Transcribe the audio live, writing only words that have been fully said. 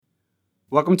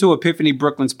Welcome to Epiphany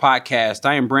Brooklyn's podcast.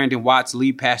 I am Brandon Watts,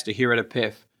 lead pastor here at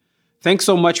Epiph. Thanks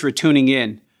so much for tuning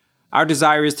in. Our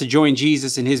desire is to join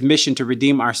Jesus in his mission to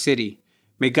redeem our city.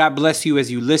 May God bless you as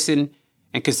you listen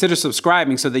and consider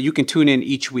subscribing so that you can tune in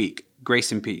each week.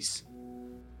 Grace and peace.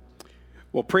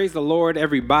 Well, praise the Lord,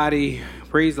 everybody.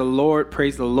 Praise the Lord.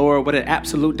 Praise the Lord. What an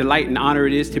absolute delight and honor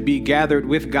it is to be gathered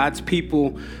with God's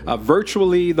people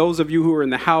virtually. Those of you who are in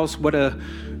the house, what a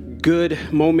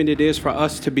good moment it is for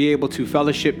us to be able to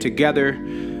fellowship together.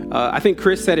 I think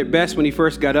Chris said it best when he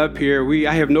first got up here.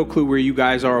 I have no clue where you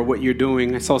guys are or what you're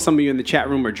doing. I saw some of you in the chat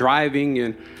room are driving,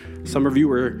 and some of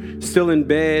you are still in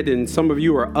bed, and some of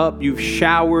you are up. You've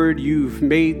showered, you've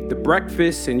made the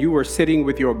breakfast, and you are sitting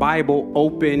with your Bible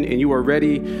open, and you are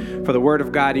ready for the Word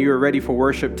of God, and you are ready for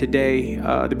worship today.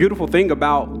 The beautiful thing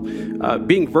about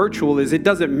being virtual is it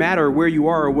doesn't matter where you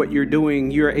are or what you're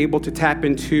doing. You're able to tap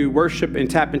into worship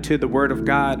and tap into the Word of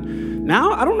God.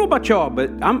 Now, I don't know about y'all, but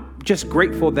I'm just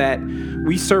grateful that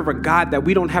we serve a God that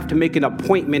we don't have to make an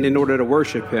appointment in order to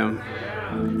worship him.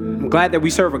 I'm glad that we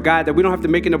serve a God that we don't have to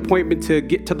make an appointment to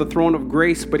get to the throne of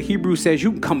grace, but Hebrews says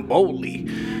you can come boldly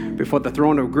before the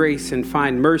throne of grace and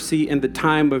find mercy in the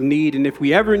time of need. And if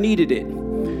we ever needed it,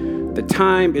 the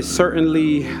time is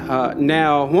certainly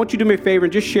now. Won't you do me a favor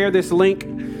and just share this link?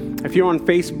 If you're on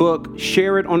Facebook,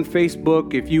 share it on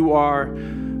Facebook. If you are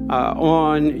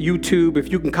on YouTube,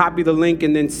 if you can copy the link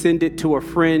and then send it to a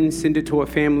friend, send it to a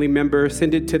family member,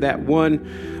 send it to that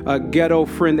one ghetto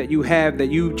friend that you have that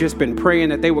you've just been praying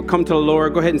that they would come to the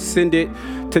Lord. Go ahead and send it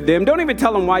to them. Don't even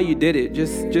tell them why you did it.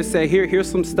 Just say, here's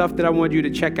some stuff that I want you to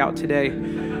check out today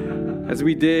as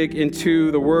we dig into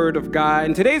the Word of God.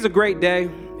 And today's a great day.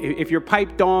 If you're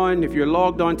piped on, if you're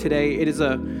logged on today, it is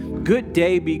a good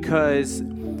day because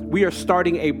we are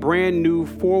starting a brand new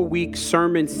 4-week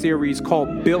sermon series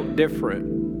called Built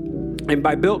Different. And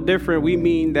by Built Different, we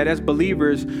mean that as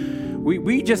believers,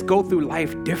 we just go through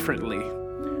life differently.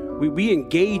 We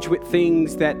engage with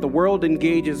things that the world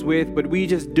engages with, but we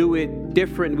just do it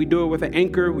different. We do it with an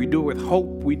anchor. We do it with hope.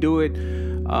 We do it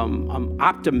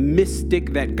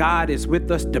optimistic that God is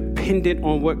with us, dependent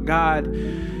on what God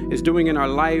is doing in our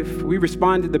life. We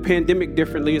respond to the pandemic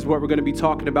differently is what we're going to be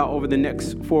talking about over the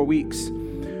next 4 weeks.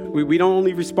 We don't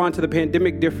only respond to the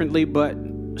pandemic differently, but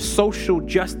social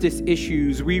justice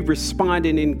issues, we respond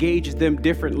and engage them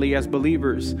differently as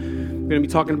believers. We're going to be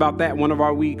talking about that one of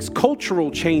our weeks. Cultural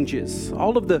changes,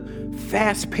 all of the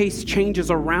fast-paced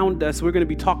changes around us, we're going to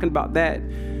be talking about that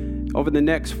over the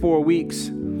next 4 weeks.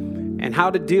 And how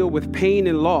to deal with pain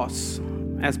and loss.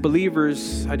 As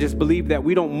believers, I just believe that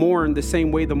we don't mourn the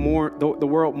same way the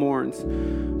world mourns.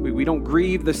 We don't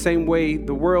grieve the same way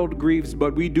the world grieves,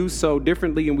 but we do so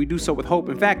differently, and we do so with hope.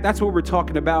 In fact, that's what we're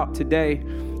talking about today.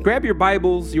 Grab your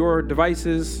Bibles, your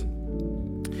devices.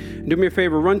 Do me a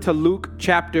favor, run to Luke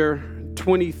chapter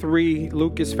 23.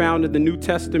 Luke is found in the New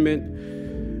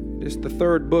Testament. It's the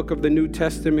third book of the New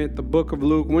Testament, the book of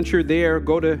Luke. Once you're there,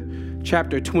 go to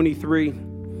chapter 23.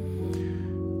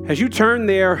 As you turn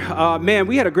there, man,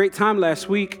 we had a great time last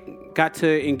week. Got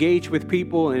to engage with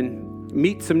people and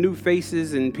meet some new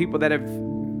faces and people that have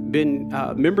been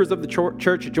members of the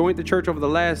church, joined the church over the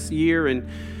last year, and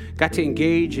got to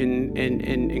engage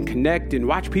and connect and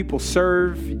watch people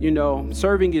serve. You know,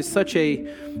 serving is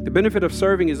the benefit of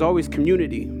serving is always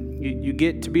community. You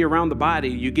get to be around the body.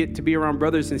 You get to be around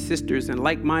brothers and sisters and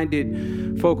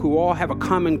like-minded folk who all have a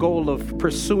common goal of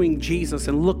pursuing Jesus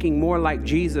and looking more like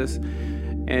Jesus.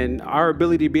 And our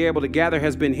ability to be able to gather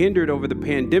has been hindered over the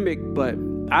pandemic, but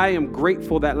I am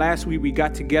grateful that last week we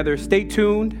got together. Stay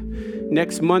tuned.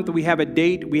 Next month we have a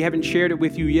date. We haven't shared it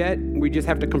with you yet. We just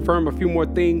have to confirm a few more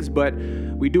things, but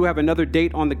we do have another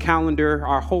date on the calendar.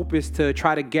 Our hope is to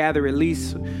try to gather at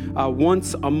least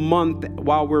once a month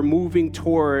while we're moving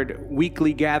toward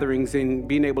weekly gatherings and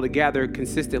being able to gather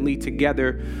consistently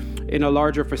together in a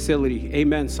larger facility.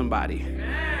 Amen, somebody.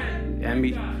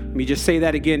 Amen. Let me just say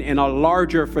that again, in a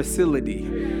larger facility.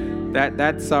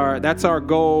 That's our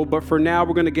goal. But for now,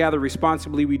 we're going to gather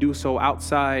responsibly. We do so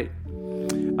outside.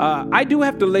 I do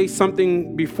have to lay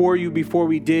something before you before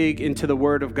we dig into the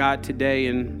Word of God today.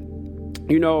 And,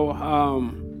 you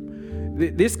know,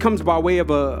 this comes by way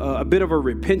of a bit of a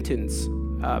repentance.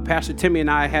 Pastor Timmy and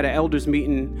I had an elders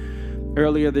meeting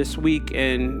earlier this week,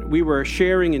 and we were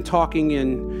sharing and talking,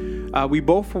 and we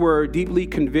both were deeply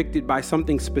convicted by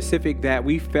something specific that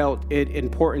we felt it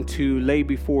important to lay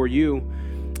before you,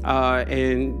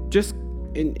 and just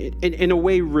in a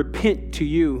way repent to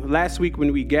you. Last week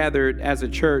when we gathered as a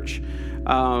church,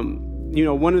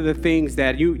 one of the things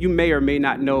that you may or may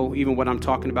not know even what I'm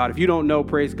talking about. If you don't know,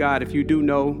 praise God. If you do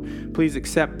know, please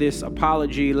accept this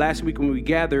apology. Last week when we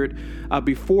gathered,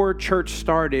 before church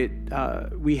started,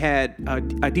 we had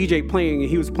a DJ playing, and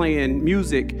he was playing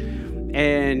music.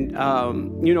 And,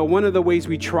 one of the ways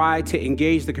we try to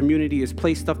engage the community is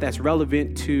play stuff that's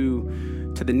relevant to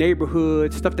the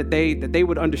neighborhood, stuff that they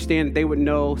would understand, that they would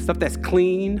know, stuff that's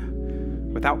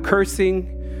clean without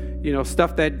cursing.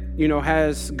 Stuff that,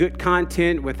 has good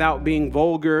content without being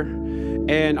vulgar.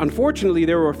 And unfortunately,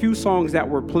 there were a few songs that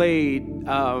were played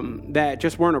that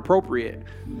just weren't appropriate.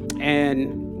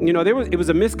 And, it was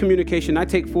a miscommunication. I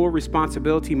take full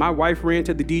responsibility. My wife ran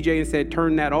to the DJ and said,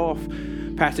 turn that off.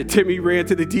 Pastor Timmy ran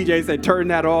to the DJ and said, turn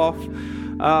that off.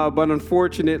 But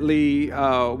unfortunately,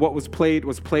 what was played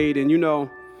was played. And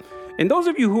those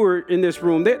of you who are in this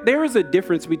room, there is a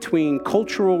difference between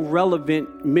cultural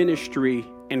relevant ministry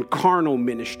and carnal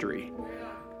ministry.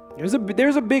 There's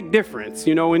a big difference,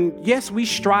 and yes, we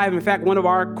strive. In fact, one of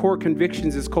our core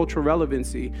convictions is cultural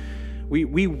relevancy.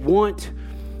 We want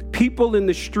people in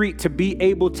the street to be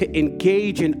able to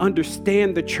engage and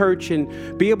understand the church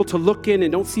and be able to look in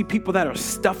and don't see people that are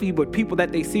stuffy, but people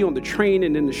that they see on the train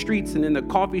and in the streets and in the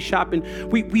coffee shop.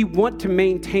 And we want to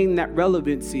maintain that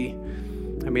relevancy.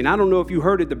 I don't know if you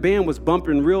heard it, the band was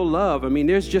bumping Real Love.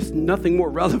 There's just nothing more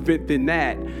relevant than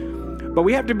that. But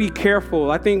we have to be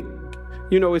careful. I think,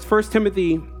 it's 1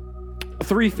 Timothy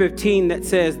 3:15 that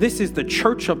says, this is the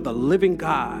church of the living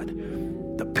God,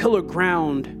 the pillar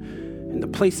ground and the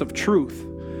place of truth.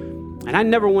 And I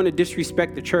never want to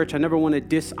disrespect the church. I never want to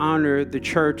dishonor the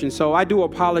church. And so I do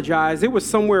apologize. It was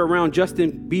somewhere around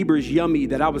Justin Bieber's Yummy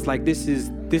that I was like, this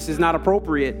is not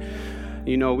appropriate.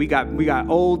 We got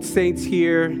old saints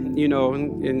here,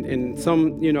 and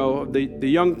some, the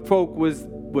young folk was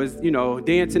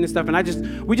dancing and stuff.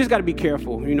 And we just got to be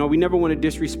careful. We never want to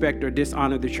disrespect or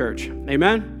dishonor the church.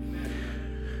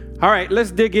 Amen. All right,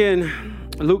 let's dig in.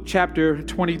 Luke chapter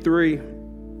 23.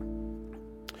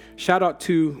 Shout out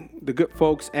to the good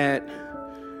folks at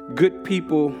Good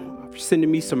People for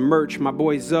sending me some merch. My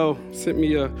boy Zoe sent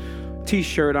me a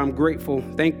t-shirt. I'm grateful.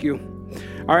 Thank you.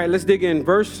 All right, let's dig in.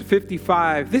 Verse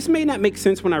 55. This may not make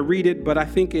sense when I read it, but I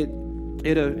think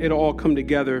it'll all come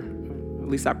together. At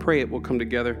least I pray it will come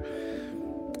together.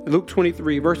 Luke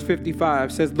 23, verse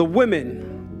 55 says, the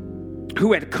women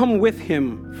who had come with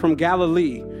him from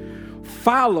Galilee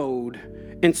followed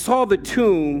and saw the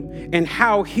tomb and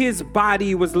how his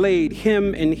body was laid,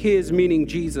 him and his, meaning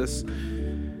Jesus.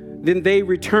 Then they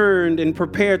returned and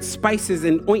prepared spices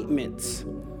and ointments.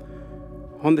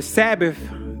 On the Sabbath,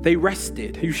 they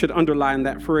rested. You should underline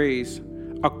that phrase.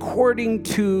 According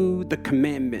to the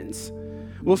commandments.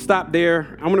 We'll stop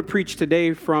there. I'm going to preach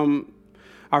today from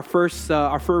our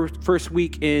first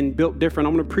week in Built Different.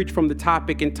 I'm going to preach from the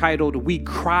topic entitled, We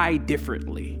Cry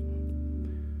Differently.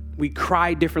 We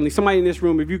cry differently. Somebody in this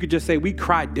room, if you could just say, we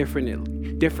cry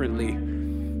differently.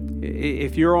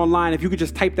 If you're online, if you could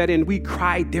just type that in, we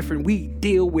cry different. We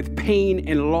deal with pain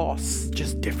and loss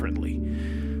just differently.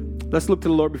 Let's look to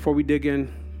the Lord before we dig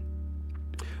in.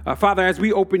 Father, as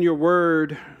we open your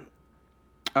word,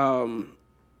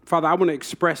 Father, I want to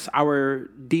express our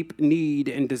deep need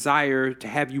and desire to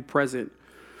have you present.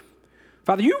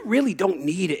 Father, you really don't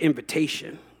need an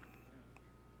invitation.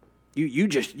 You're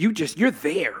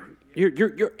there.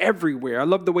 You're everywhere. I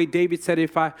love the way David said,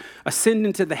 if I ascend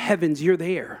into the heavens, you're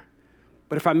there.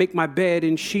 But if I make my bed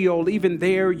in Sheol, even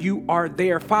there, you are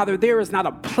there. Father, there is not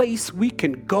a place we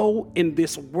can go in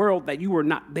this world that you are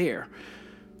not there.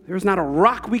 There's not a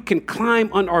rock we can climb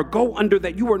on or go under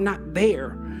that you are not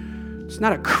there. It's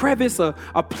not a crevice, a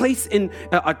place in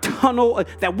a tunnel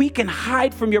that we can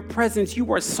hide from your presence.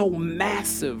 You are so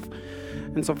massive.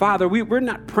 And so, Father, we're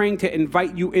not praying to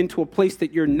invite you into a place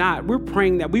that you're not. We're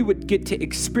praying that we would get to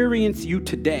experience you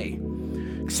today,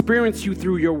 experience you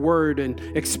through your word and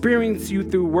experience you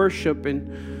through worship.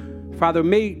 And Father,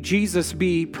 may Jesus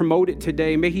be promoted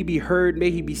today. May he be heard.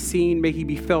 May he be seen. May he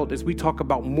be felt as we talk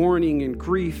about mourning and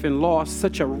grief and loss,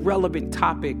 such a relevant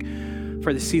topic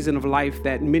for the season of life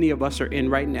that many of us are in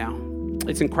right now.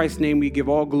 It's in Christ's name we give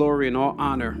all glory and all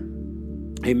honor.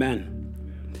 Amen.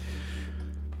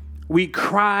 We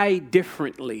cry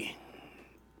differently.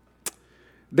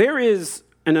 There is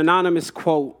an anonymous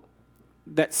quote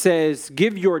that says,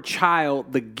 give your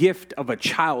child the gift of a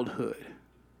childhood.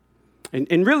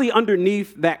 And really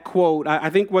underneath that quote, I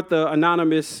think what the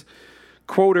anonymous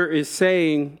quoter is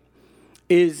saying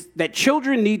is that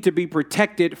children need to be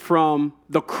protected from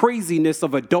the craziness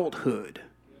of adulthood.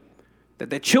 That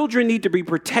the children need to be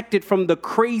protected from the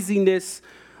craziness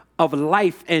of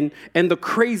life and the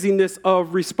craziness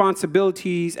of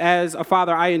responsibilities. As a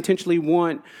father, I intentionally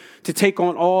want to take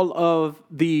on all of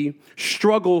the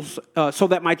struggles so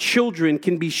that my children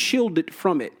can be shielded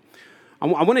from it.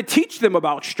 I want to teach them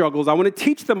about struggles. I want to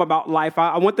teach them about life.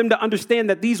 I want them to understand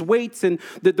that these weights and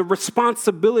the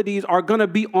responsibilities are going to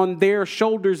be on their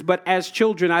shoulders. But as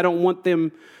children, I don't want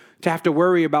them to have to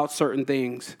worry about certain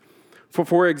things.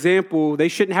 For example, they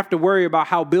shouldn't have to worry about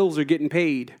how bills are getting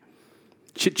paid.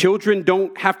 Children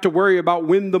don't have to worry about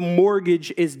when the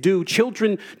mortgage is due.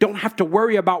 Children don't have to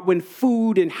worry about when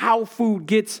food and how food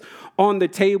gets on the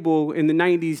table. In the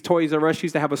 90s, Toys R Us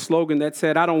used to have a slogan that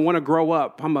said, "I don't want to grow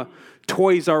up. I'm a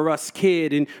Toys R Us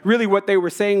kid." And really what they were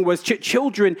saying was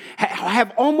children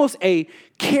have almost a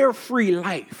carefree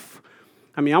life.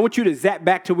 I mean, I want you to zap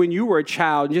back to when you were a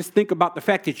child and just think about the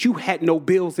fact that you had no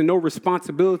bills and no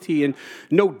responsibility and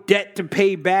no debt to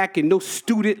pay back and no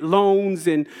student loans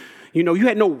and you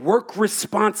had no work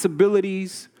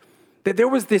responsibilities, that there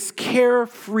was this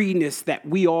carefreeness that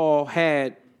we all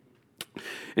had.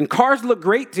 And cars look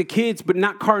great to kids, but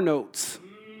not car notes.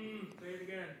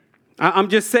 I'm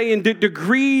just saying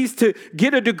degrees, to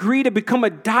get a degree to become a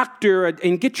doctor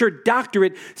and get your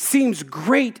doctorate seems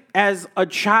great as a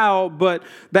child, but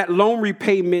that loan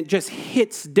repayment just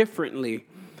hits differently.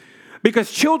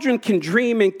 Because children can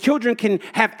dream and children can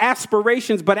have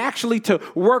aspirations, but actually to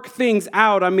work things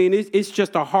out, I mean, it's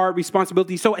just a hard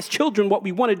responsibility. So as children, what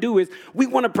we want to do is we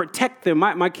want to protect them.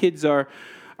 My kids are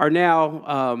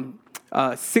now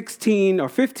 16 or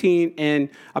 15 and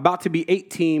about to be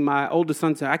 18. My oldest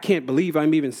son said, I can't believe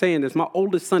I'm even saying this. My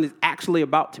oldest son is actually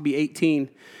about to be 18.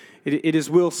 It is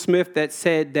Will Smith that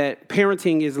said that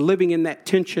parenting is living in that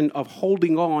tension of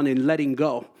holding on and letting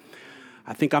go.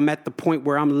 I think I'm at the point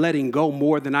where I'm letting go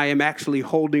more than I am actually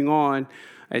holding on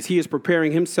as he is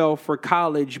preparing himself for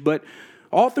college. But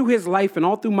all through his life and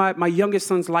all through my youngest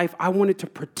son's life, I wanted to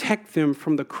protect them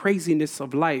from the craziness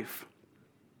of life.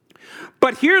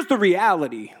 But here's the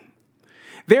reality.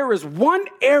 There is one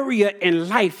area in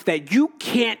life that you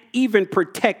can't even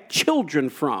protect children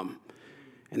from,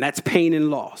 and that's pain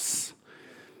and loss.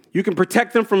 You can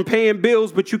protect them from paying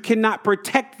bills, but you cannot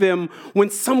protect them when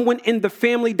someone in the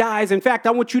family dies. In fact,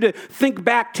 I want you to think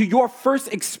back to your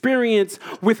first experience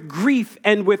with grief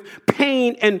and with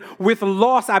pain and with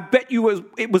loss. I bet you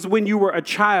it was when you were a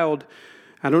child.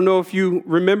 I don't know if you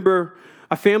remember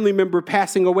a family member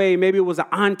passing away. Maybe it was an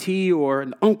auntie or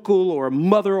an uncle or a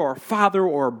mother or a father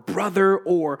or a brother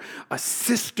or a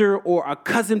sister or a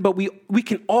cousin, but we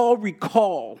can all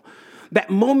recall that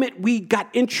moment we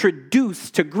got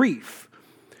introduced to grief.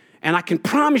 And I can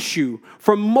promise you,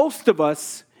 for most of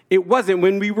us, it wasn't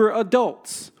when we were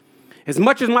adults. As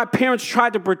much as my parents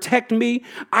tried to protect me,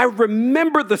 I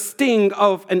remember the sting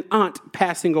of an aunt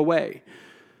passing away.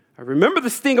 I remember the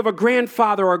sting of a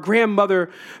grandfather or a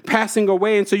grandmother passing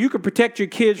away. And so you can protect your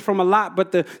kids from a lot,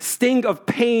 but the sting of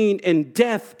pain and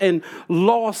death and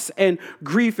loss and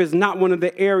grief is not one of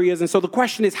the areas. And so the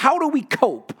question is, how do we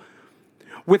cope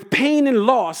with pain and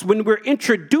loss when we're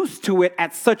introduced to it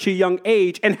at such a young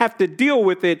age and have to deal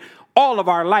with it all of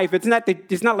our life? It's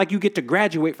not like you get to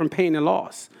graduate from pain and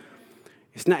loss.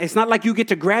 It's not like you get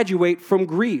to graduate from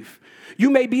grief. You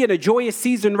may be in a joyous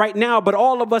season right now, but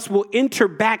all of us will enter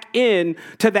back in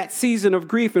to that season of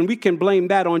grief, and we can blame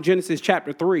that on Genesis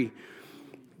chapter 3.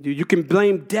 You can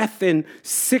blame death and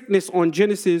sickness on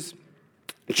Genesis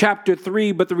chapter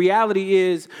 3, but the reality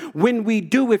is when we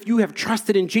do, if you have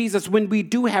trusted in Jesus, when we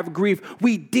do have grief,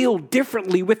 we deal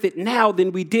differently with it now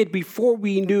than we did before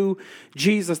we knew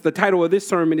Jesus. The title of this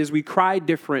sermon is We Cry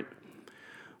Different,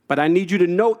 but I need you to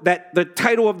note that the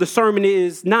title of the sermon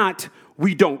is not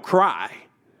We Don't Cry.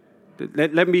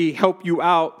 Let me help you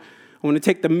out. I want to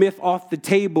take the myth off the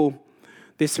table,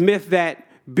 this myth that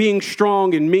being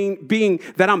strong and being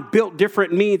that I'm built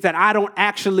different means that I don't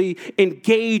actually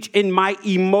engage in my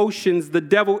emotions. The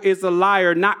devil is a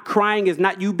liar. Not crying is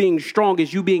not you being strong,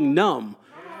 it's you being numb.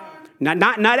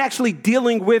 Not actually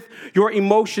dealing with your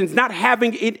emotions, not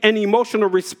having an emotional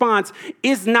response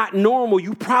is not normal.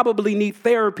 You probably need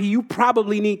therapy. You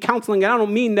probably need counseling. And I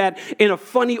don't mean that in a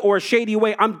funny or a shady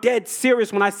way. I'm dead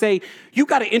serious when I say you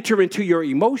got to enter into your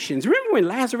emotions. Remember when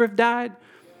Lazarus died?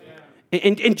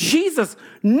 And Jesus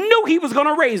knew he was going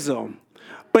to raise him.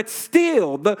 But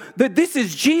still, this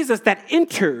is Jesus that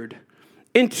entered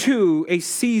into a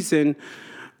season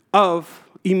of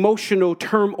emotional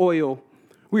turmoil.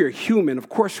 We are human. Of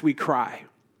course we cry.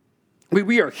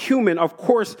 We are human. Of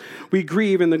course we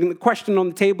grieve. And the question on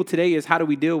the table today is, how do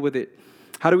we deal with it?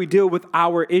 How do we deal with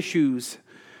our issues?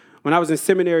 When I was in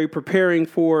seminary preparing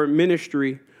for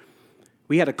ministry,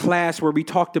 we had a class where we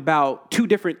talked about two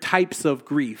different types of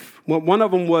grief. One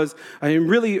of them was, and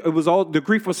really it was all, the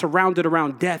grief was surrounded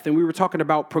around death. And we were talking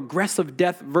about progressive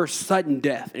death versus sudden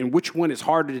death and which one is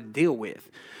harder to deal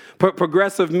with.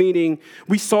 Progressive meaning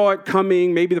we saw it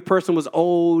coming. Maybe the person was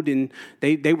old and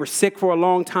they were sick for a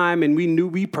long time, and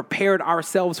we prepared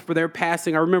ourselves for their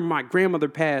passing. I remember my grandmother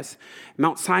passed at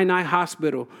Mount Sinai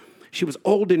Hospital. She was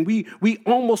old, and we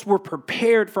almost were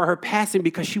prepared for her passing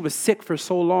because she was sick for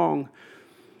so long.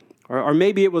 Or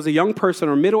maybe it was a young person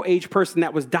or middle-aged person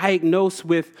that was diagnosed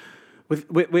with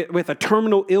a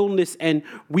terminal illness, and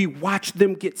we watched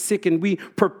them get sick, and we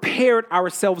prepared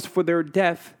ourselves for their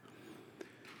death.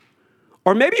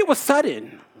 Or maybe it was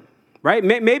sudden, right?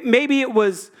 Maybe it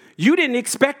was, you didn't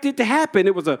expect it to happen.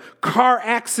 It was a car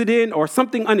accident or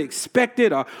something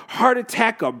unexpected, a heart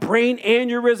attack, a brain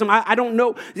aneurysm. I don't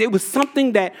know. It was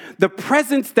something that the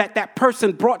presence that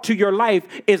person brought to your life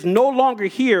is no longer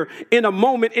here in a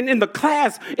moment. And in the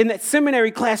class, in that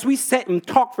seminary class, we sat and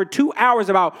talked for 2 hours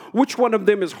about which one of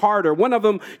them is harder. One of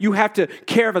them you have to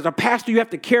care for. As a pastor, you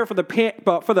have to care for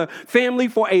the family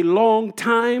for a long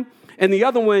time. And the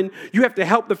other one, you have to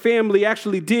help the family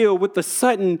actually deal with the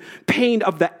sudden pain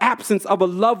of the absence of a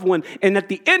loved one. And at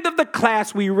the end of the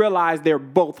class, we realize they're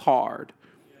both hard.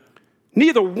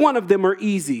 Neither one of them are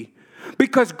easy,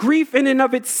 because grief in and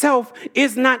of itself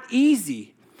is not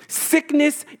easy.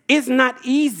 Sickness is not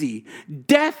easy.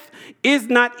 Death is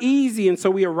not easy. And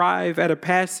so we arrive at a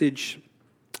passage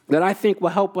that I think will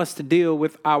help us to deal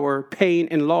with our pain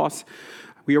and loss.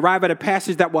 We arrive at a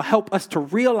passage that will help us to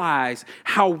realize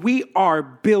how we are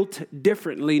built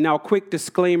differently. Now, quick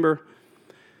disclaimer.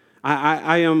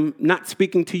 I am not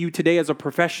speaking to you today as a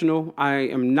professional. I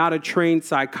am not a trained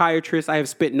psychiatrist. I have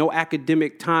spent no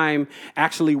academic time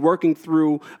actually working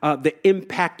through the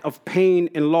impact of pain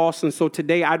and loss. And so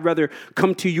today I'd rather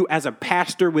come to you as a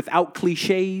pastor without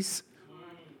cliches.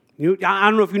 I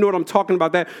don't know if you know what I'm talking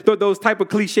about, that those type of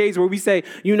cliches where we say,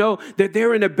 that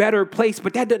they're in a better place,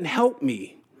 but that doesn't help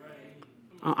me.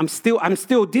 I'm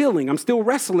still dealing. I'm still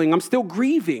wrestling. I'm still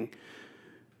grieving.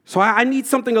 So I need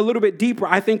something a little bit deeper.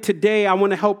 I think today I want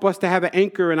to help us to have an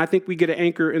anchor, and I think we get an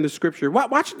anchor in the scripture.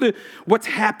 Watch what's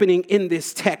happening in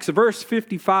this text. Verse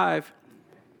 55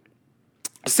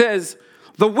 says,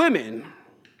 the women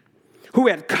who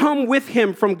had come with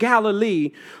him from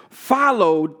Galilee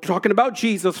followed, talking about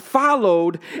Jesus,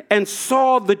 followed and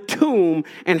saw the tomb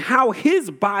and how his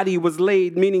body was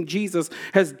laid, meaning Jesus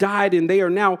has died, and they are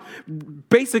now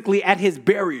basically at his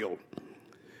burial.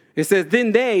 It says,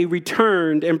 then they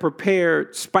returned and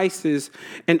prepared spices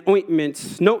and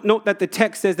ointments. Note that the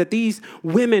text says that these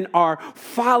women are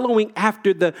following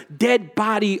after the dead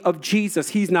body of Jesus.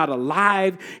 He's not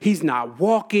alive. He's not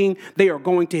walking. They are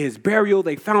going to his burial.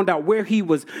 They found out where he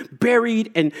was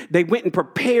buried, and they went and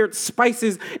prepared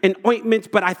spices and ointments.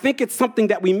 But I think it's something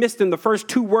that we missed in the first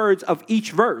two words of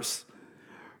each verse.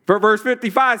 Verse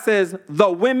 55 says,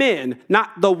 the women,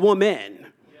 not the woman.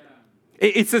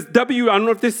 It says I don't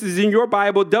know if this is in your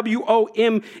Bible,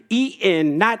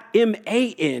 W-O-M-E-N, not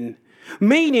M-A-N,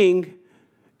 meaning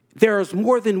there's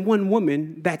more than one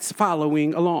woman that's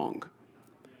following along.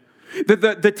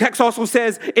 The text also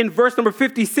says in verse number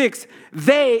 56,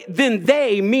 they,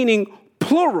 meaning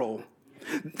plural.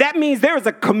 That means there is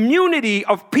a community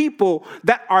of people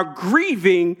that are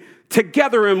grieving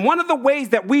together. And one of the ways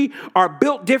that we are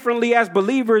built differently as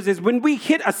believers is when we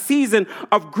hit a season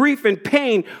of grief and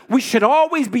pain, we should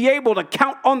always be able to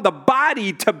count on the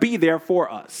body to be there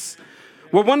for us.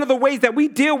 Well, one of the ways that we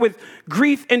deal with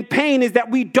grief and pain is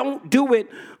that we don't do it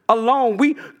alone.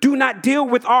 We do not deal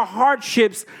with our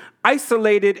hardships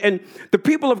isolated, and the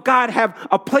people of God have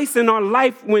a place in our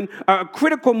life when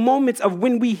critical moments of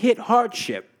when we hit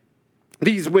hardship.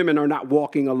 These women are not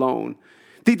walking alone.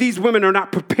 These women are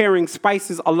not preparing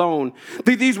spices alone.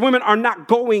 These women are not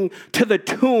going to the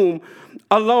tomb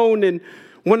alone. And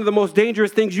one of the most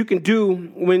dangerous things you can do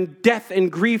when death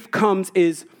and grief comes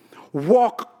is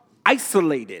walk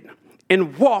isolated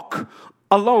and walk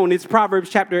alone. It's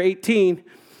Proverbs chapter 18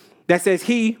 that says,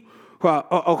 he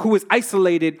who is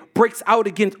isolated breaks out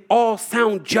against all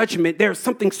sound judgment. There's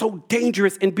something so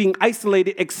dangerous in being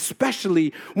isolated,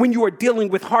 especially when you are dealing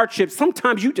with hardships.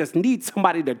 Sometimes you just need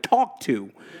somebody to talk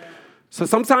to. So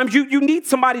sometimes you need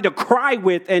somebody to cry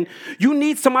with, and you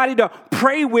need somebody to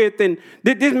pray with. And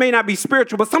this may not be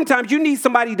spiritual, but sometimes you need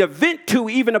somebody to vent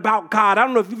to, even about God. I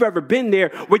don't know if you've ever been there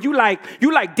where you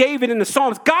like David in the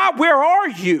Psalms. God, where are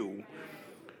you?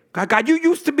 God, you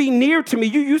used to be near to me.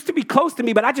 You used to be close to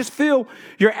me, but I just feel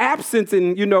your absence.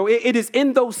 And, it is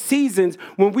in those seasons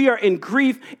when we are in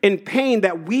grief and pain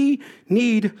that we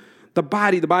need the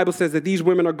body, the Bible says that these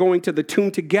women are going to the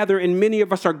tomb together, and many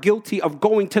of us are guilty of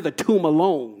going to the tomb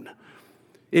alone.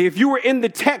 If you were in the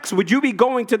text, would you be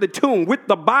going to the tomb with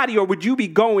the body, or would you be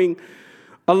going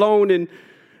alone? And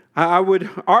I would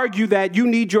argue that you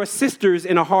need your sisters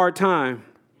in a hard time.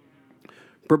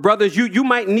 But brothers, you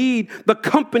might need the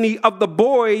company of the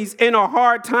boys in a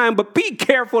hard time, but be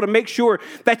careful to make sure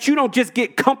that you don't just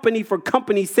get company for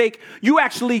company's sake. You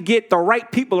actually get the right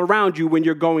people around you when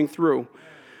you're going through.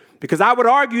 Because I would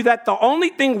argue that the only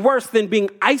thing worse than being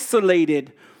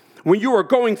isolated when you are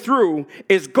going through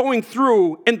is going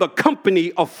through in the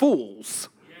company of fools.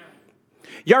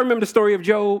 Y'all remember the story of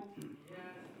Job?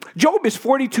 Job is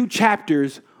 42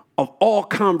 chapters of all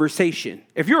conversation.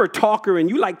 If you're a talker and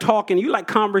you like talking, you like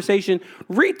conversation,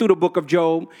 read through the book of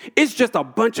Job. It's just a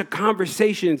bunch of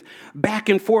conversations back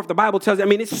and forth. The Bible tells,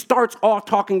 it starts off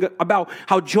talking about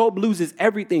how Job loses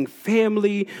everything,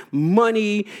 family,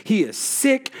 money, he is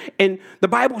sick. And the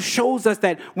Bible shows us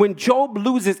that when Job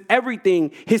loses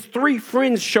everything, his three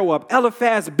friends show up,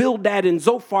 Eliphaz, Bildad, and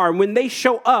Zophar. And when they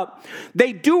show up,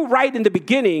 they do right in the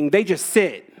beginning, they just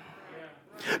sit.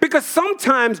 Because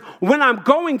sometimes when I'm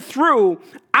going through,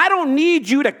 I don't need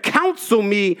you to counsel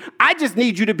me. I just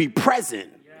need you to be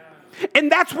present. Yeah.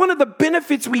 And that's one of the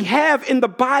benefits we have in the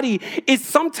body is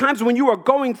sometimes when you are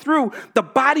going through, the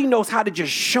body knows how to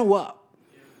just show up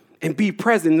and be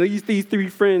present. These three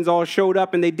friends all showed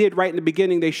up, and they did right in the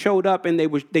beginning. They showed up and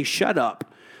they shut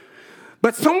up.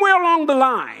 But somewhere along the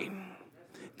line,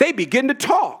 they begin to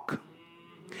talk.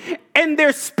 And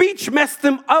their speech messed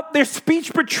them up. Their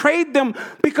speech betrayed them,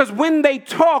 because when they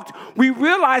talked, we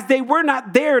realized they were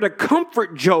not there to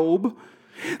comfort Job.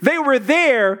 They were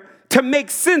there to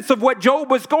make sense of what Job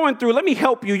was going through. Let me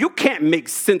help you. You can't make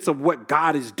sense of what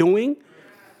God is doing.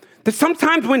 That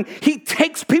sometimes when he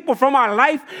takes people from our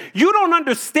life, you don't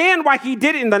understand why he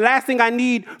did it. And the last thing I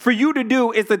need for you to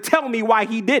do is to tell me why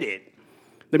he did it.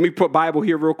 Let me put Bible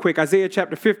here real quick. Isaiah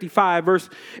chapter 55, verse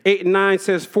 8 and 9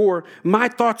 says, "For my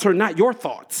thoughts are not your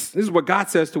thoughts." This is what God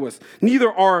says to us. "Neither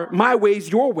are my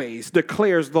ways your ways,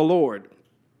 declares the Lord.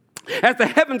 As the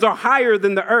heavens are higher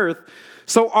than the earth,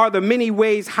 so are my many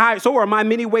ways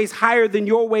higher than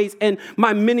your ways, and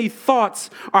my many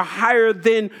thoughts are higher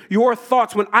than your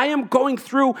thoughts." When I am going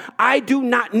through, I do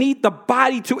not need the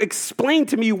body to explain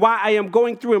to me why I am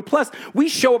going through. And plus, we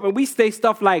show up and we say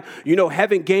stuff like,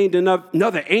 haven't gained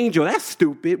another angel. That's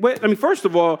stupid. First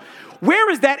of all,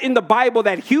 where is that in the Bible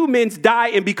that humans die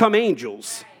and become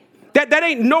angels? That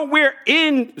ain't nowhere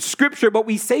in Scripture, but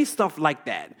we say stuff like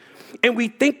that. And we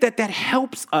think that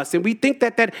helps us. And we think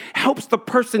that helps the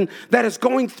person that is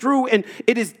going through. And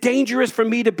it is dangerous for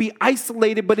me to be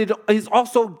isolated, but it is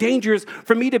also dangerous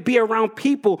for me to be around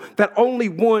people that only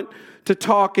want to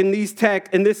talk. In this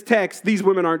text, these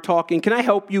women aren't talking. Can I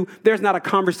help you? There's not a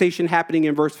conversation happening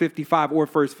in verse 55 or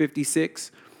verse 56.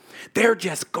 They're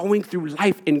just going through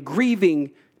life and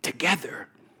grieving together.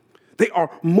 They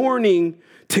are mourning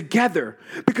together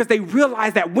because they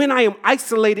realize that when I am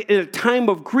isolated in a time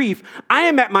of grief, I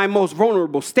am at my most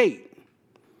vulnerable state.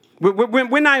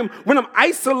 When I'm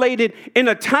isolated in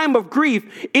a time of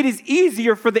grief, it is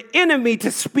easier for the enemy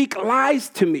to speak lies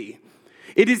to me.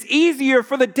 It is easier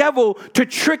for the devil to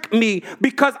trick me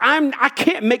because I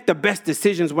can't make the best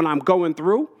decisions when I'm going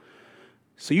through.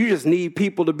 So you just need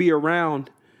people to be around.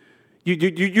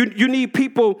 You need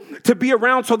people to be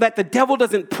around so that the devil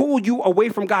doesn't pull you away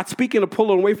from God. Speaking of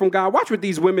pulling away from God, watch what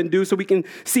these women do so we can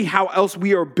see how else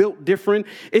we are built different.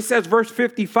 It says, verse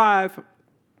 55,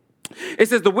 it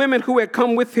says, "The women who had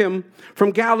come with him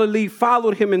from Galilee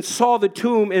followed him and saw the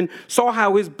tomb and saw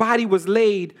how his body was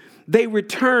laid. They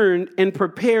returned and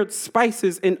prepared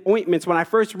spices and ointments." When I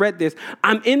first read this,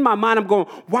 I'm in my mind, I'm going,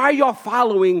 why are y'all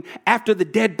following after the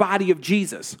dead body of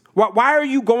Jesus? Why are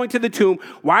you going to the tomb?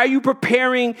 Why are you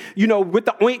preparing, with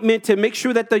the ointment to make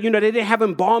sure that they didn't have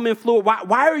embalming fluid?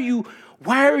 Why are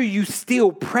you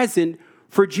still present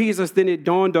for Jesus? Then it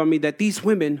dawned on me that these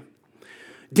women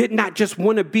did not just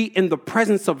want to be in the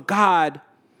presence of God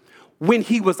when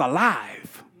he was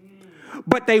alive,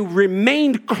 but they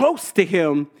remained close to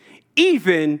him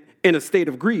even in a state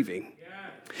of grieving.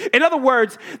 In other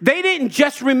words, they didn't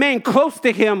just remain close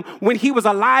to him when he was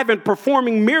alive and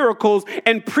performing miracles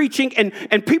and preaching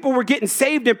and people were getting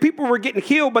saved and people were getting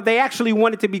healed, but they actually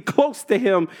wanted to be close to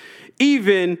him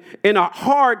even in a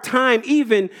hard time,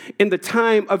 even in the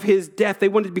time of his death. They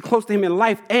wanted to be close to him in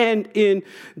life and in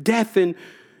death. And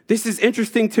this is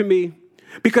interesting to me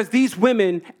because these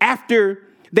women, after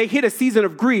they hit a season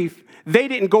of grief, they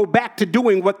didn't go back to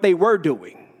doing what they were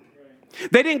doing.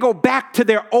 They didn't go back to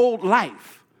their old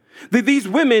life. These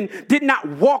women did not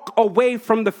walk away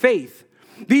from the faith.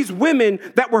 These women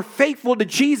that were faithful to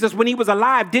Jesus when he was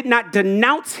alive did not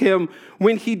denounce him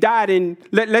when he died. And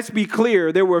let's be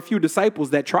clear, there were a few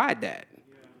disciples that tried that.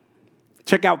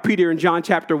 Check out Peter in John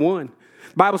chapter 1.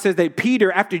 The Bible says that Peter,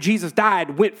 after Jesus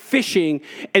died, went fishing,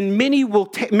 and many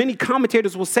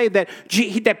commentators will say that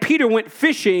Peter went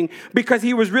fishing because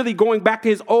he was really going back to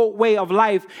his old way of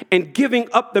life and giving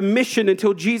up the mission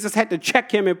until Jesus had to check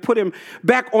him and put him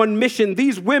back on mission.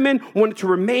 These women wanted to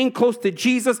remain close to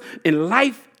Jesus in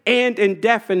life and in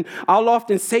death. And I'll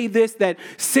often say this, that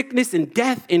sickness and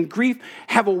death and grief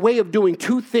have a way of doing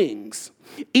two things: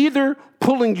 either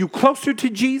pulling you closer to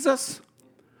Jesus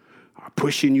or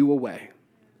pushing you away.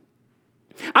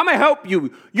 I'm going to help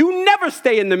you. You never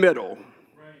stay in the middle.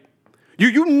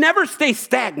 You never stay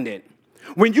stagnant.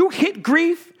 When you hit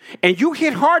grief and you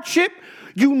hit hardship,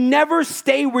 you never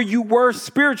stay where you were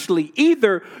spiritually.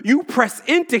 Either you press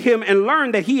into him and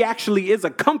learn that he actually is a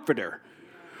comforter,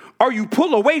 or you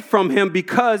pull away from him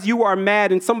because you are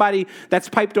mad. And somebody that's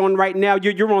piped on right now,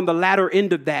 you're on the latter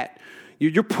end of that.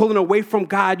 You're pulling away from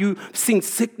God. You've seen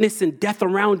sickness and death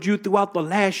around you throughout the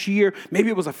last year. Maybe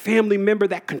it was a family member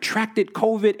that contracted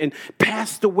COVID and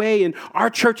passed away. And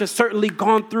our church has certainly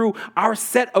gone through our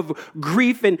set of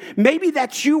grief. And maybe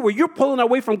that's you, where you're pulling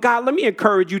away from God. Let me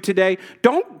encourage you today.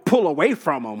 Don't pull away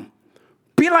from him.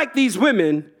 Be like these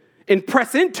women and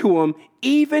press into him,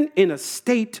 even in a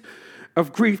state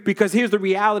of grief. Because here's the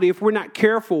reality: if we're not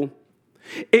careful,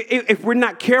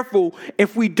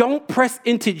 if we don't press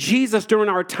into Jesus during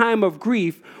our time of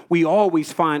grief, we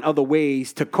always find other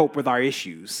ways to cope with our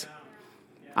issues.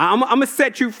 I'm going to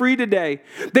set you free today.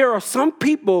 There are some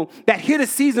people that hit a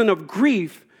season of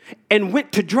grief and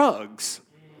went to drugs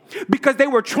because they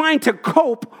were trying to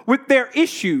cope with their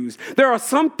issues. There are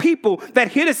some people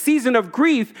that hit a season of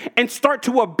grief and start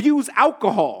to abuse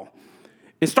alcohol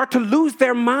and start to lose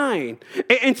their mind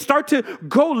and start to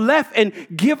go left and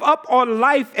give up on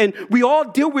life. And we all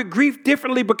deal with grief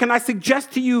differently. But can I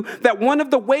suggest to you that one of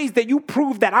the ways that you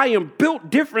prove that I am built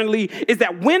differently is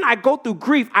that when I go through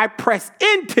grief, I press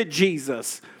into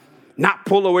Jesus, not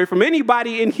pull away from.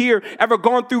 Anybody in here ever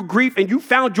gone through grief and you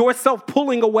found yourself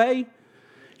pulling away?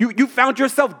 You found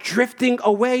yourself drifting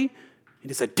away?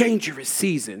 It is a dangerous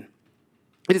season.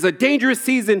 It is a dangerous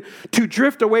season to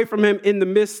drift away from him in the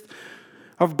midst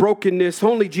of brokenness.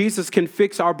 Only Jesus can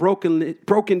fix our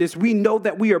brokenness. We know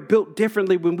that we are built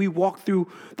differently when we walk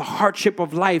through the hardship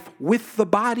of life with the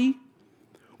body.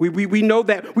 We know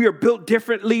that we are built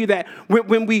differently, that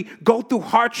when we go through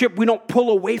hardship, we don't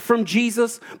pull away from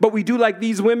Jesus, but we do like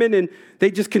these women, and they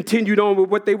just continued on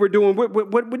with what they were doing.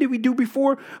 What did we do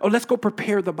before? Oh, let's go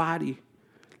prepare the body.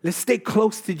 Let's stay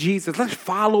close to Jesus. Let's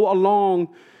follow along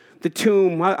the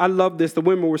tomb. I love this. The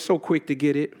women were so quick to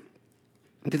get it.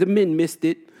 The men missed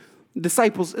it.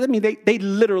 Disciples, they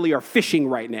literally are fishing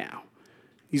right now.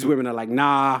 These women are like,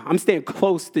 nah, I'm staying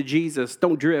close to Jesus.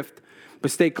 Don't drift, but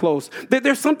stay close.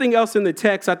 There's something else in the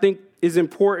text I think is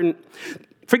important.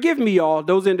 Forgive me, y'all,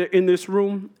 those in this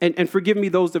room, and forgive me,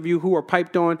 those of you who are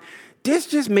piped on. This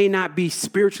just may not be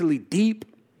spiritually deep,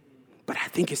 but I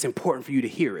think it's important for you to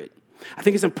hear it. I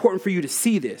think it's important for you to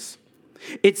see this.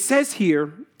 It says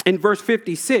here in verse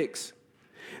 56,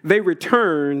 they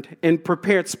returned and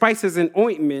prepared spices and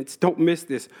ointments. Don't miss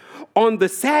this. On the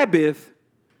Sabbath,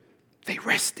 they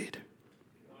rested.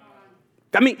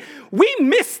 We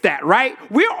miss that, right?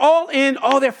 We're all in,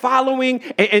 they're following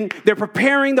and they're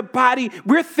preparing the body.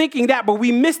 We're thinking that, but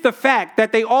we miss the fact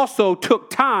that they also took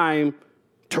time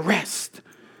to rest.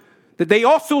 That they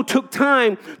also took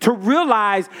time to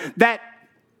realize that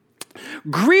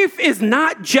grief is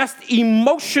not just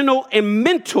emotional and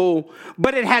mental,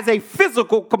 but it has a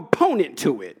physical component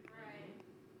to it.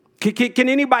 Can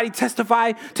anybody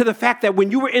testify to the fact that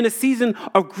when you were in a season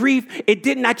of grief, it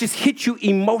did not just hit you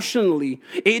emotionally,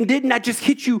 it did not just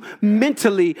hit you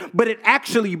mentally, but it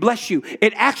actually, bless you,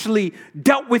 it actually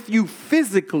dealt with you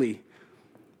physically?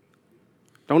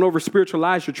 Don't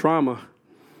over-spiritualize your trauma.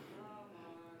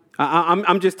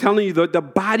 I'm just telling you, the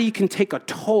body can take a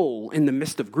toll in the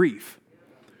midst of grief.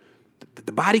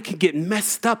 The body can get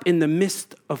messed up in the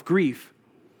midst of grief.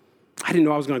 I didn't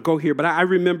know I was going to go here, but I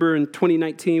remember in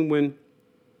 2019 when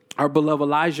our beloved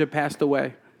Elijah passed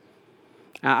away.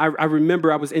 I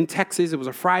remember I was in Texas. It was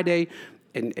a Friday,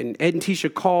 and Ed and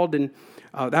Tisha called, and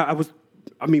that was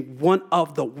one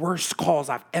of the worst calls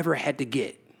I've ever had to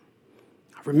get.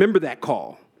 I remember that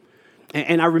call.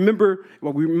 And I remember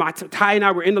Ty and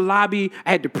I were in the lobby.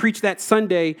 I had to preach that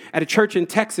Sunday at a church in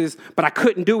Texas, but I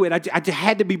couldn't do it. I just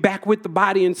had to be back with the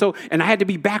body, and I had to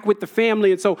be back with the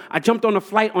family. And so I jumped on a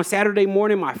flight on Saturday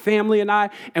morning, my family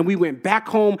and we went back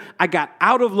home. I got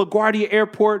out of LaGuardia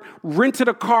Airport, rented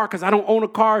a car because I don't own a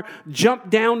car, jumped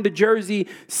down to Jersey,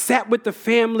 sat with the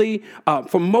family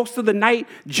for most of the night,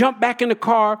 jumped back in the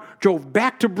car, drove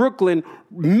back to Brooklyn,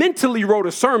 mentally wrote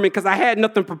a sermon because I had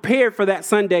nothing prepared for that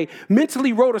Sunday,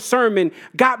 mentally wrote a sermon,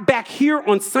 got back here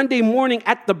on Sunday morning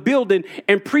at the building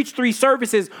and preached 3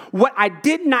 services. What I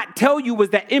did not tell you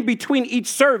was that in between each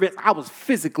service, I was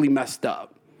physically messed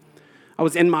up. I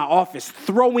was in my office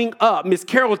throwing up. Miss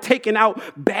Carol taking out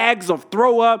bags of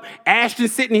throw up. Ashton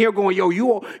sitting here going, yo, you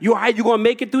all right? You going to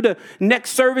make it through the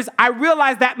next service? I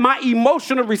realized that my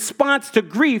emotional response to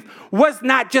grief was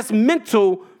not just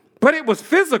mental, but it was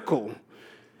physical.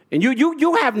 And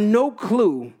you have no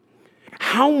clue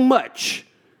how much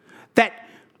that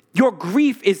your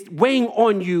grief is weighing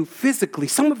on you physically.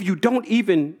 Some of you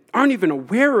aren't even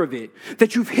aware of it,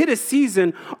 that you've hit a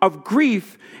season of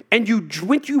grief and you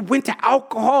went to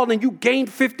alcohol and you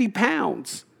gained 50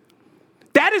 pounds.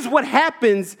 That is what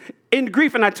happens in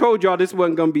grief. And I told y'all this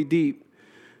wasn't going to be deep.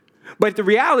 But the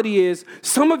reality is,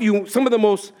 some of the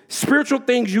most spiritual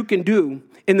things you can do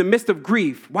in the midst of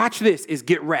grief, watch this, is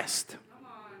get rest.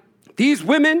 These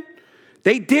women,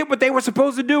 they did what they were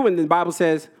supposed to do. And the Bible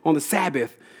says on the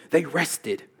Sabbath, they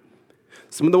rested.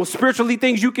 Some of those spiritually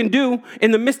things you can do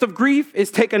in the midst of grief is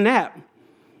take a nap,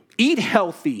 eat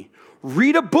healthy,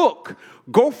 read a book,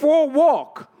 go for a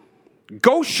walk,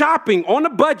 go shopping on a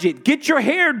budget, get your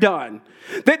hair done.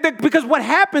 Because what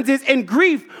happens is in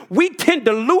grief, we tend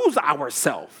to lose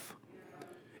ourselves.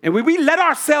 And we let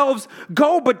ourselves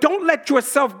go, but don't let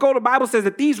yourself go. The Bible says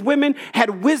that these women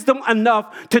had wisdom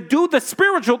enough to do the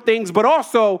spiritual things, but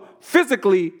also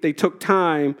physically they took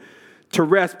time to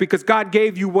rest because God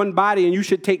gave you one body and you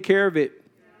should take care of it.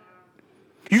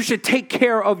 You should take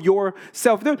care of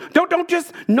yourself. Don't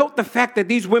just note the fact that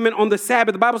these women on the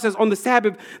Sabbath, the Bible says on the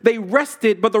Sabbath, they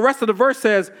rested, but the rest of the verse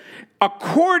says,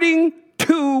 according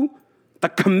to the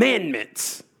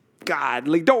commandments. God,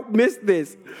 don't miss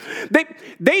this.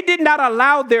 They did not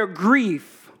allow their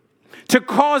grief to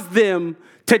cause them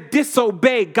to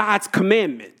disobey God's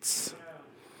commandments.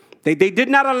 They did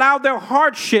not allow their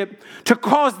hardship to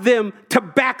cause them to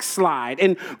backslide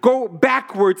and go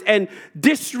backwards and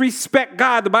disrespect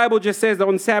God. The Bible just says that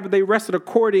on the Sabbath they rested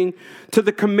according to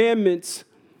the commandments.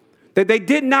 That they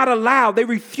did not allow, they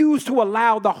refused to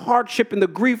allow the hardship and the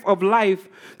grief of life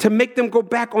to make them go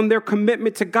back on their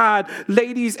commitment to God.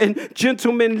 Ladies and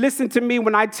gentlemen, listen to me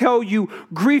when I tell you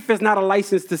grief is not a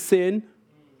license to sin.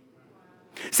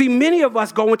 See, many of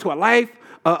us go into a life,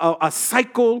 a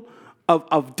cycle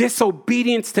of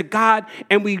disobedience to God,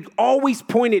 and we always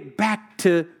point it back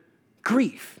to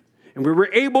grief. And we were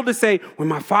able to say, when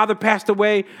my father passed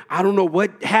away, I don't know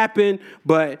what happened,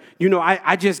 but,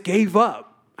 I just gave up.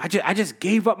 I just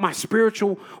gave up my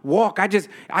spiritual walk.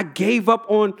 I gave up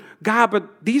on God,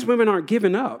 but these women aren't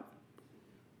giving up.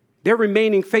 They're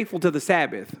remaining faithful to the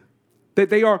Sabbath, that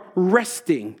they are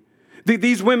resting.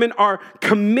 These women are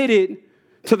committed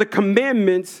to the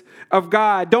commandments of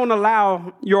God. Don't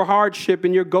allow your hardship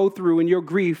and your go through and your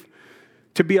grief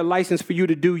to be a license for you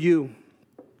to do you.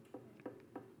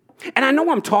 And I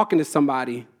know I'm talking to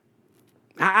somebody.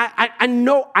 I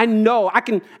know. I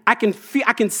can feel.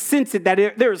 I can sense it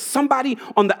that there is somebody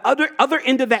on the other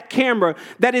end of that camera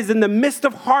that is in the midst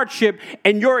of hardship,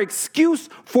 and your excuse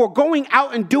for going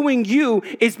out and doing you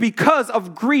is because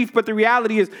of grief. But the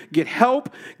reality is, get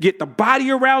help, get the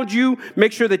body around you,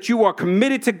 make sure that you are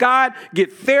committed to God,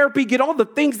 get therapy, get all the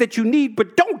things that you need,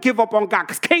 but don't give up on God,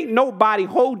 because can't nobody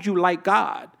hold you like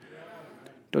God.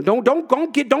 Don't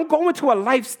go into a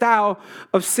lifestyle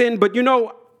of sin. But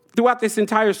throughout this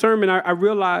entire sermon, I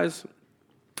realized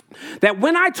that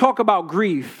when I talk about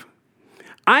grief,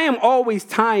 I am always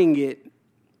tying it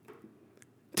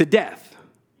to death.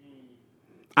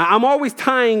 I'm always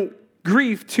tying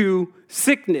grief to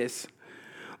sickness.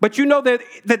 But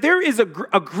that there is a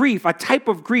grief, a type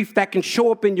of grief that can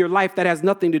show up in your life that has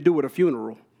nothing to do with a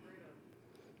funeral.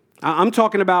 I'm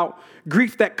talking about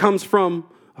grief that comes from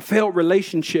a failed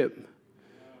relationship.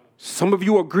 Some of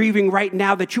you are grieving right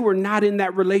now that you are not in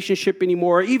that relationship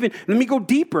anymore. Or even, let me go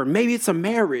deeper. Maybe it's a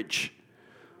marriage.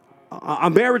 A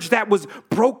marriage that was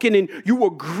broken and you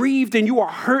were grieved and you are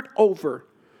hurt over.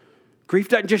 Grief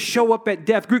doesn't just show up at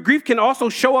death. Grief can also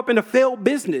show up in a failed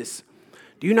business.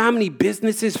 Do you know how many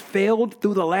businesses failed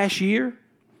through the last year?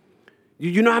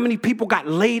 You know how many people got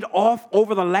laid off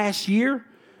over the last year?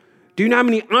 Do you know how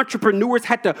many entrepreneurs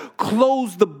had to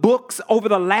close the books over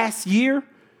the last year?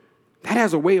 That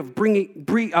has a way of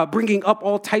bringing up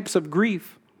all types of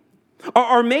grief.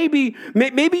 Or maybe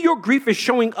your grief is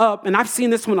showing up, and I've seen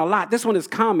this one a lot. This one is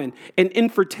common, in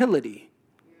infertility.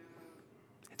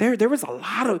 There is a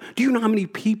lot of, do you know how many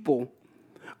people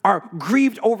are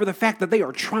grieved over the fact that they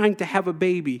are trying to have a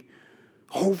baby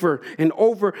over and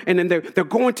over, and then they're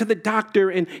going to the doctor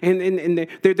and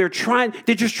they're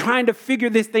just trying to figure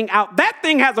this thing out. That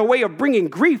thing has a way of bringing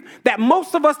grief that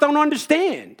most of us don't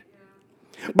understand.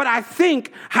 But I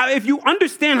think if you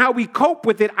understand how we cope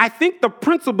with it, I think the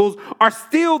principles are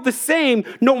still the same.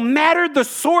 No matter the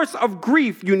source of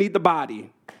grief, you need the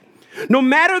body. No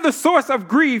matter the source of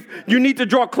grief, you need to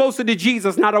draw closer to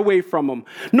Jesus, not away from him.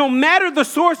 No matter the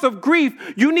source of grief,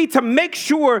 you need to make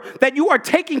sure that you are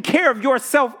taking care of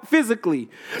yourself physically.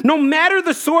 No matter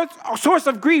the source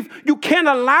of grief, you can't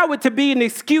allow it to be an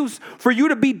excuse for you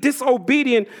to be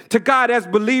disobedient to God. As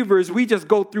believers, we just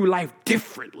go through life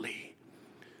differently.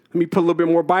 Let me put a little bit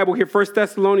more Bible here. 1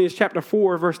 Thessalonians chapter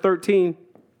 4, verse 13.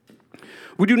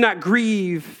 We do not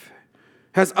grieve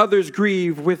as others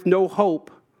grieve with no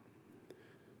hope.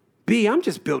 I'm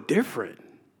just built different.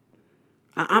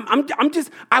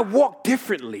 I walk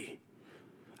differently.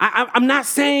 I'm not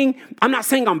saying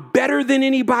I'm better than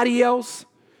anybody else.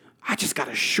 I just got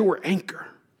a sure anchor.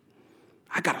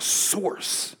 I got a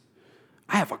source.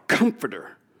 I have a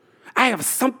comforter. I have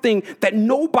something that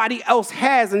nobody else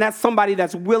has, and that's somebody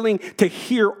that's willing to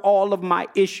hear all of my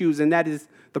issues, and that is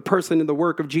the person and the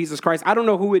work of Jesus Christ. I don't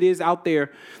know who it is out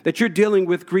there that you're dealing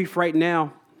with grief right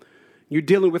now. You're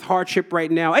dealing with hardship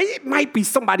right now. It might be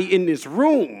somebody in this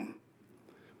room.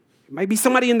 It might be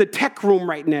somebody in the tech room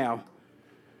right now.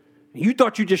 You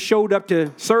thought you just showed up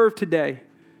to serve today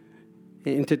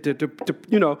and to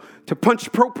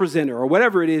punch ProPresenter or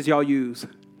whatever it is y'all use.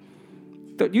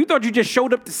 You thought you just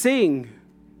showed up to sing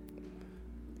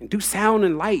and do sound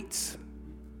and lights.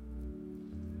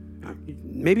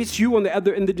 Maybe it's you on the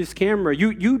other end of this camera.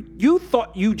 You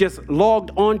thought you just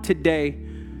logged on today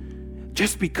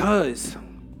just because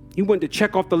you wanted to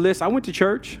check off the list. I went to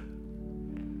church.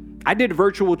 I did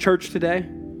virtual church today.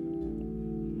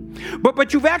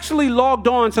 But you've actually logged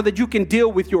on so that you can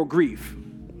deal with your grief.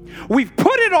 We've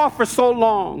put it off for so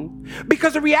long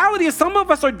because the reality is some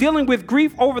of us are dealing with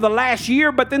grief over the last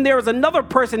year, but then there is another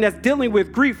person that's dealing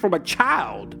with grief from a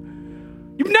child.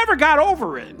 You've never got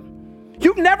over it.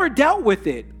 You've never dealt with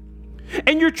it.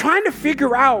 And you're trying to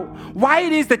figure out why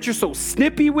it is that you're so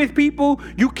snippy with people.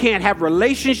 You can't have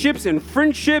relationships and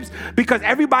friendships because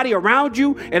everybody around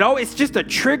you, it's just a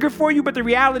trigger for you. But the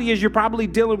reality is you're probably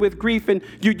dealing with grief and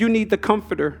you need the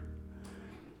comforter.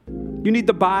 You need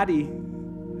the body.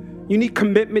 You need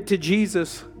commitment to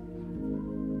Jesus.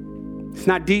 It's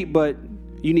not deep, but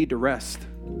you need to rest.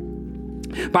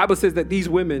 The Bible says that these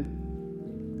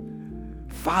women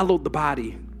followed the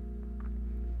body.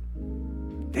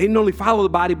 They didn't only follow the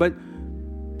body, but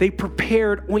they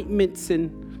prepared ointments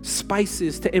and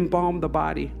spices to embalm the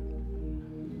body.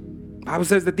 The Bible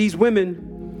says that these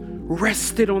women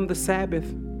rested on the Sabbath.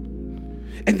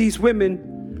 And these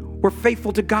women were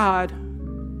faithful to God,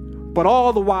 but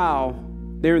all the while,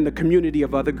 they're in the community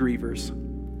of other grievers.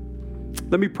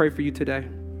 Let me pray for you today.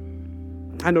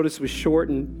 I know this was short,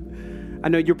 and I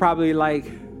know you're probably like,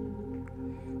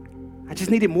 I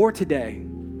just needed more today.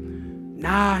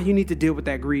 Nah, you need to deal with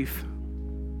that grief.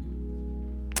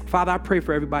 Father, I pray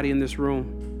for everybody in this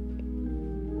room.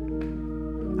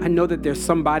 I know that there's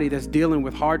somebody that's dealing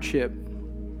with hardship.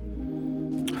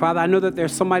 Father, I know that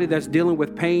there's somebody that's dealing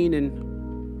with pain, and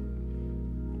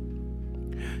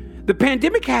the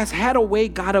pandemic has had a way,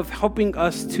 God, of helping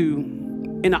us to,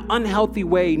 in an unhealthy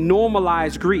way,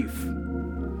 normalize grief,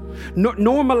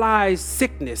 normalize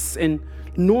sickness, and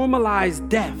normalize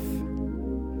death.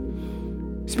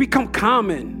 It's become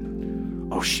common.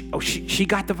 She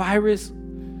got the virus.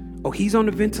 Oh, he's on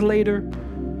the ventilator.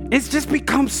 It's just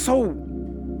become so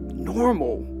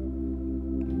normal.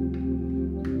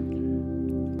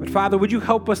 But Father, would you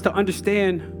help us to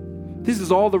understand this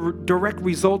is all the direct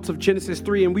results of Genesis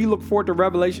 3, and we look forward to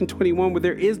Revelation 21 where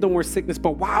there is no more sickness.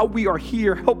 But while we are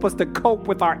here, help us to cope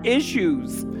with our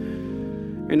issues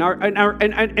and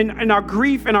our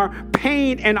grief and our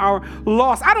pain and our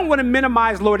loss. I don't want to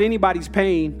minimize, Lord, anybody's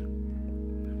pain.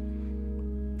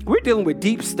 We're dealing with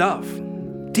deep stuff,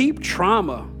 deep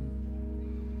trauma,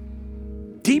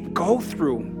 deep go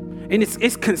through, and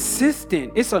it's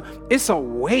consistent. It's a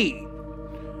weight.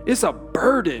 It's a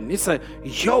burden. It's a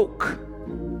yoke.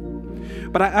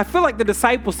 But I feel like the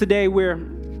disciples today, where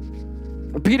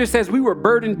Peter says we were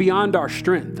burdened beyond our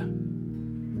strength.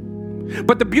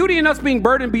 But the beauty in us being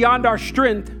burdened beyond our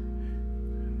strength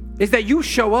is that you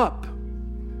show up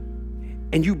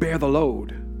and you bear the load.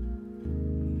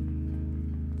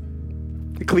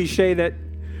 The cliche that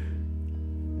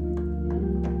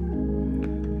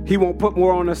he won't put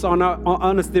more on us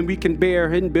than we can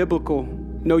bear isn't biblical.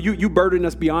 No, you burden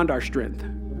us beyond our strength.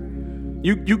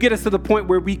 You get us to the point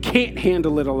where we can't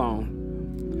handle it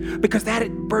alone, because that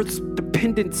births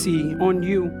dependency on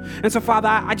you. And so, Father,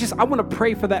 I want to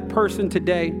pray for that person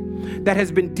today that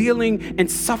has been dealing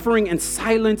and suffering in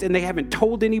silence, and they haven't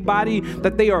told anybody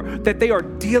that they are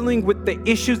dealing with the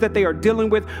issues that they are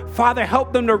dealing with. Father,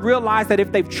 help them to realize that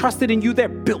if they've trusted in you, they're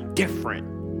built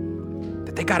different,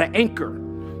 that they got an anchor,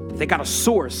 that they got a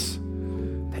source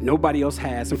that nobody else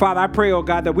has. And Father, I pray, oh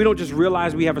God, that we don't just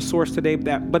realize we have a source today,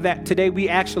 but that today we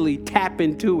actually tap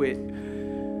into it,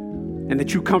 and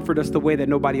that you comfort us the way that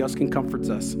nobody else can comfort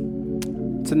us.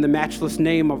 It's in the matchless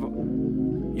name of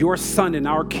your Son and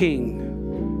our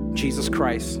King, Jesus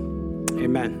Christ.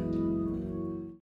 Amen.